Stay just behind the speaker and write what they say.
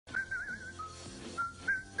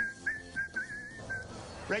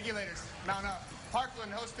Regulators, mount up.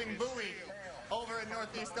 Parkland hosting Bowie over in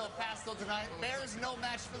Northeast El Paso tonight. Bears no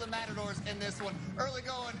match for the Matadors in this one. Early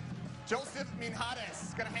going, Joseph Minjares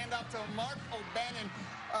is going to hand off to Mark O'Bannon.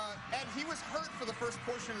 Ed, he was hurt for the first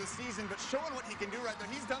portion of the season, but showing what he can do right there.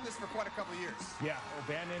 He's done this for quite a couple of years. Yeah,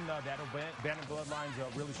 O'Bannon, that O'Bannon bloodline's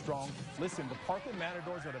really strong. Listen, the Parkland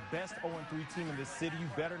Matadors are the best 0-3 team in this city. You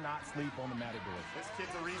better not sleep on the Matadors. This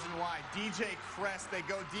kid's a reason why. DJ Crest, they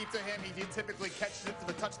go deep to him. He typically catches it for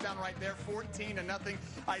the touchdown right there, 14-0.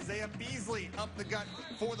 Isaiah Beasley up the gut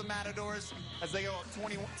for the Matadors as they go up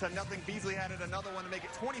 20-0. Beasley added another one to make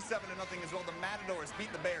it 27-0 as well. The Matadors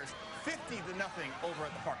beat the Bears 50-0 over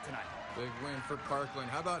at the Park tonight. Big win for Parkland.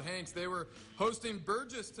 How about Hanks? They were hosting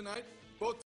Burgess tonight. Both